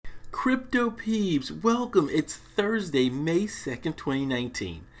Crypto peeps, welcome. It's Thursday, May 2nd,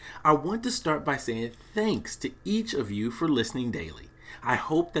 2019. I want to start by saying thanks to each of you for listening daily. I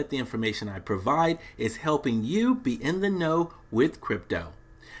hope that the information I provide is helping you be in the know with crypto.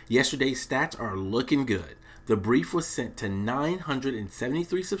 Yesterday's stats are looking good. The brief was sent to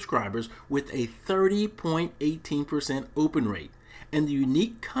 973 subscribers with a 30.18% open rate, and the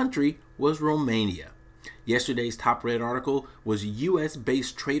unique country was Romania. Yesterday's top read article was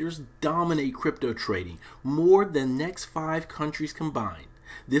US-based traders dominate crypto trading more than next 5 countries combined.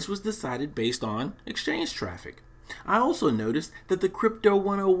 This was decided based on exchange traffic. I also noticed that the Crypto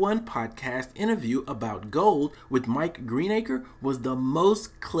 101 podcast interview about gold with Mike Greenacre was the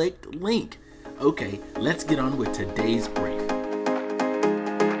most clicked link. Okay, let's get on with today's brief.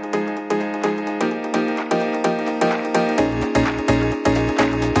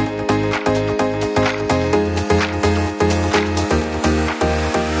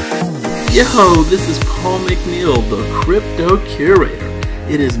 Yo, this is Paul McNeil, the Crypto Curator.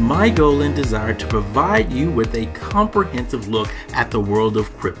 It is my goal and desire to provide you with a comprehensive look at the world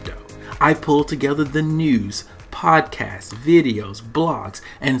of crypto. I pull together the news, podcasts, videos, blogs,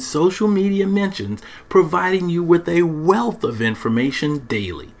 and social media mentions, providing you with a wealth of information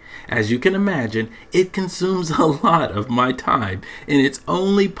daily. As you can imagine, it consumes a lot of my time, and it's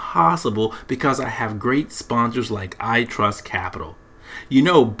only possible because I have great sponsors like iTrust Capital. You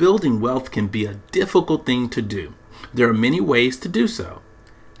know, building wealth can be a difficult thing to do. There are many ways to do so.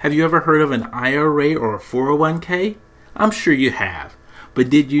 Have you ever heard of an IRA or a 401k? I'm sure you have. But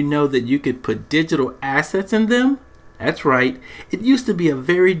did you know that you could put digital assets in them? That's right. It used to be a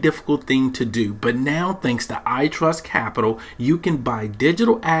very difficult thing to do, but now thanks to iTrust Capital, you can buy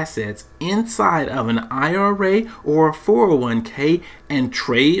digital assets inside of an IRA or a 401k and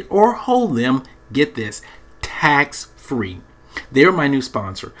trade or hold them, get this, tax-free. They're my new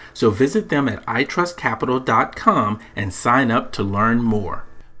sponsor, so visit them at itrustcapital.com and sign up to learn more.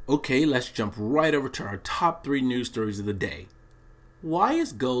 Okay, let's jump right over to our top 3 news stories of the day. Why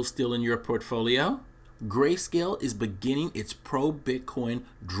is gold still in your portfolio? Grayscale is beginning its pro-Bitcoin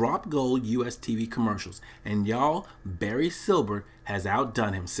drop gold US TV commercials, and y'all, Barry Silbert has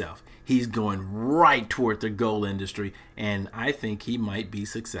outdone himself. He's going right toward the gold industry, and I think he might be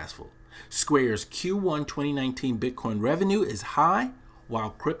successful. Square's Q1 2019 Bitcoin revenue is high, while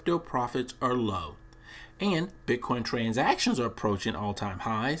crypto profits are low. And Bitcoin transactions are approaching all-time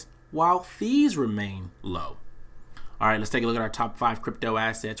highs, while fees remain low. All right, let's take a look at our top 5 crypto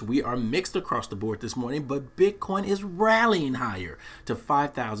assets. We are mixed across the board this morning, but Bitcoin is rallying higher to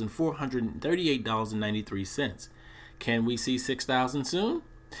 $5,438.93. Can we see $6,000 soon?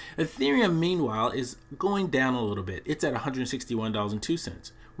 Ethereum, meanwhile, is going down a little bit. It's at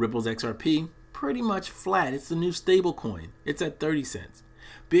 $161.02. Ripple's XRP, pretty much flat. It's the new stable coin. It's at 30 cents.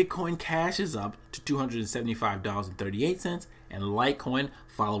 Bitcoin Cash is up to $275.38, and Litecoin,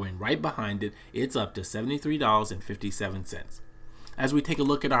 following right behind it, it's up to $73.57. As we take a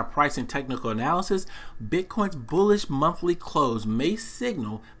look at our price and technical analysis, Bitcoin's bullish monthly close may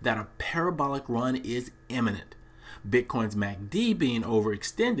signal that a parabolic run is imminent. Bitcoin's MACD being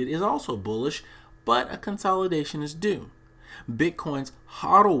overextended is also bullish, but a consolidation is due. Bitcoin's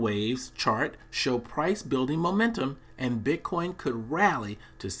HODL waves chart show price building momentum, and Bitcoin could rally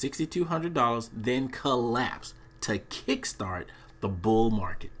to $6,200, then collapse to kickstart the bull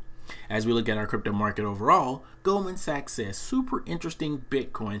market. As we look at our crypto market overall, Goldman Sachs says super interesting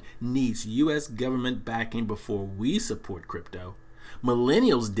Bitcoin needs US government backing before we support crypto.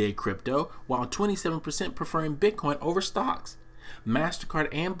 Millennials dig crypto, while 27% preferring Bitcoin over stocks. MasterCard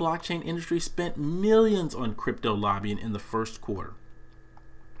and blockchain industry spent millions on crypto lobbying in the first quarter.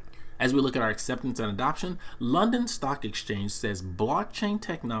 As we look at our acceptance and adoption, London Stock Exchange says blockchain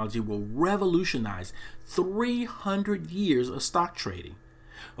technology will revolutionize 300 years of stock trading.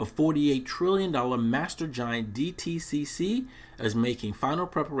 A $48 trillion master giant DTCC is making final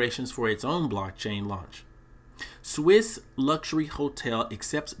preparations for its own blockchain launch. Swiss luxury hotel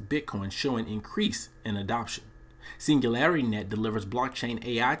accepts Bitcoin, showing increase in adoption. SingularityNet delivers blockchain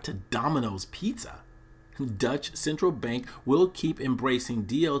AI to Domino's Pizza. Dutch central bank will keep embracing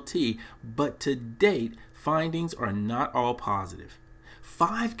DLT, but to date, findings are not all positive.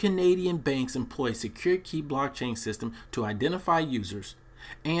 5 Canadian banks employ secure key blockchain system to identify users,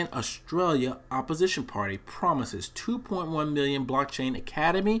 and Australia opposition party promises 2.1 million blockchain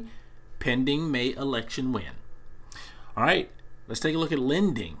academy pending May election win. All right, let's take a look at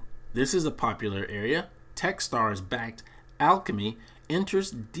lending. This is a popular area. Techstars backed Alchemy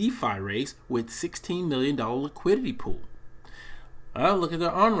enters DeFi race with $16 million liquidity pool. Oh, look at the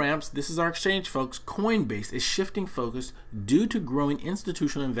on-ramps. This is our exchange, folks. Coinbase is shifting focus due to growing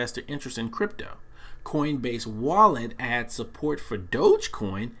institutional investor interest in crypto. Coinbase Wallet adds support for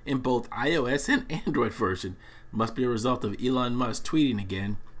Dogecoin in both iOS and Android version. Must be a result of Elon Musk tweeting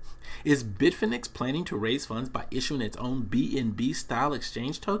again. Is Bitfinex planning to raise funds by issuing its own BNB style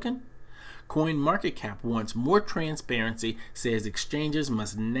exchange token? CoinMarketCap wants more transparency, says exchanges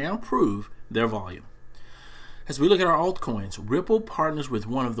must now prove their volume. As we look at our altcoins, Ripple partners with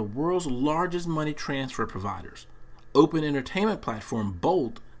one of the world's largest money transfer providers. Open entertainment platform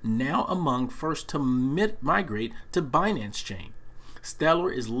Bolt now among first to migrate to Binance Chain.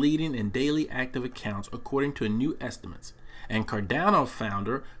 Stellar is leading in daily active accounts according to new estimates. And Cardano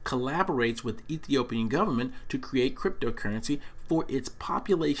founder collaborates with Ethiopian government to create cryptocurrency for its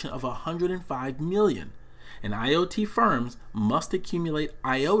population of 105 million. And IoT firms must accumulate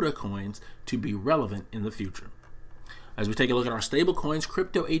IOTA coins to be relevant in the future. As we take a look at our stablecoins,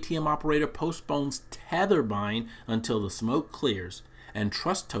 crypto ATM operator postpones Tether buying until the smoke clears, and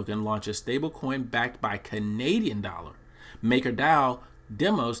Trust Token launches stablecoin backed by Canadian dollar. MakerDAO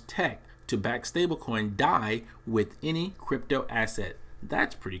demos tech to back stablecoin DAI with any crypto asset.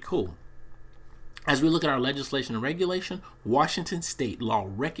 That's pretty cool. As we look at our legislation and regulation, Washington state law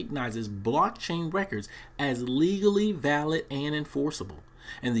recognizes blockchain records as legally valid and enforceable.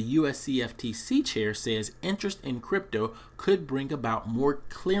 And the US CFTC chair says interest in crypto could bring about more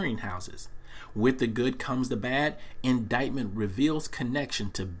clearinghouses. With the good comes the bad. Indictment reveals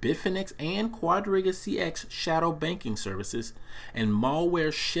connection to Bitfinex and Quadriga CX shadow banking services, and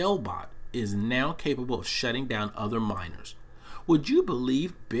malware Shellbot is now capable of shutting down other miners. Would you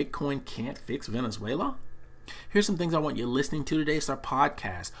believe Bitcoin can't fix Venezuela? Here's some things I want you listening to today. It's our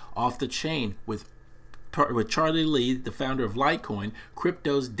podcast, Off the Chain, with Charlie Lee, the founder of Litecoin,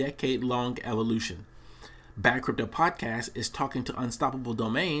 crypto's decade-long evolution. Bad Crypto Podcast is talking to Unstoppable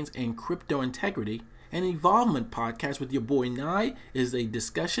Domains and crypto integrity. And Evolvement Podcast with your boy Nye is a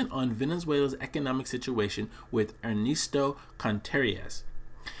discussion on Venezuela's economic situation with Ernesto Contreras.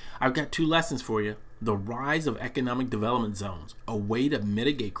 I've got 2 lessons for you. The rise of economic development zones, a way to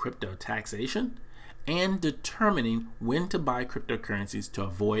mitigate crypto taxation, and determining when to buy cryptocurrencies to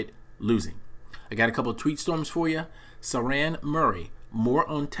avoid losing. I got a couple of tweet storms for you. Saran Murray, more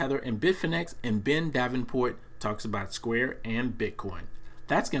on Tether and Bitfinex, and Ben Davenport talks about Square and Bitcoin.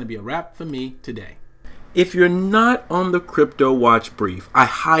 That's going to be a wrap for me today. If you're not on the Crypto Watch Brief, I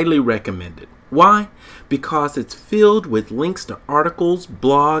highly recommend it. Why? Because it's filled with links to articles,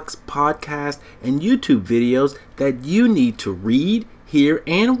 blogs, podcasts, and YouTube videos that you need to read, hear,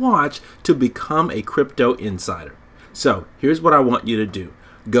 and watch to become a crypto insider. So here's what I want you to do.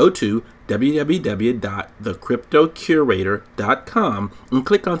 Go to www.thecryptocurator.com and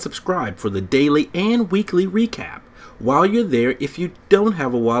click on subscribe for the daily and weekly recap. While you're there, if you don't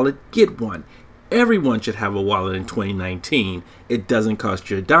have a wallet, get one. Everyone should have a wallet in 2019. It doesn't cost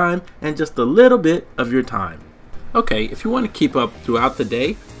you a dime and just a little bit of your time. Okay, if you want to keep up throughout the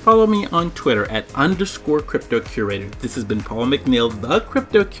day, follow me on Twitter at _CryptoCurator. This has been Paul McNeil, the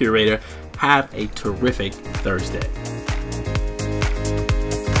Crypto Curator. Have a terrific Thursday.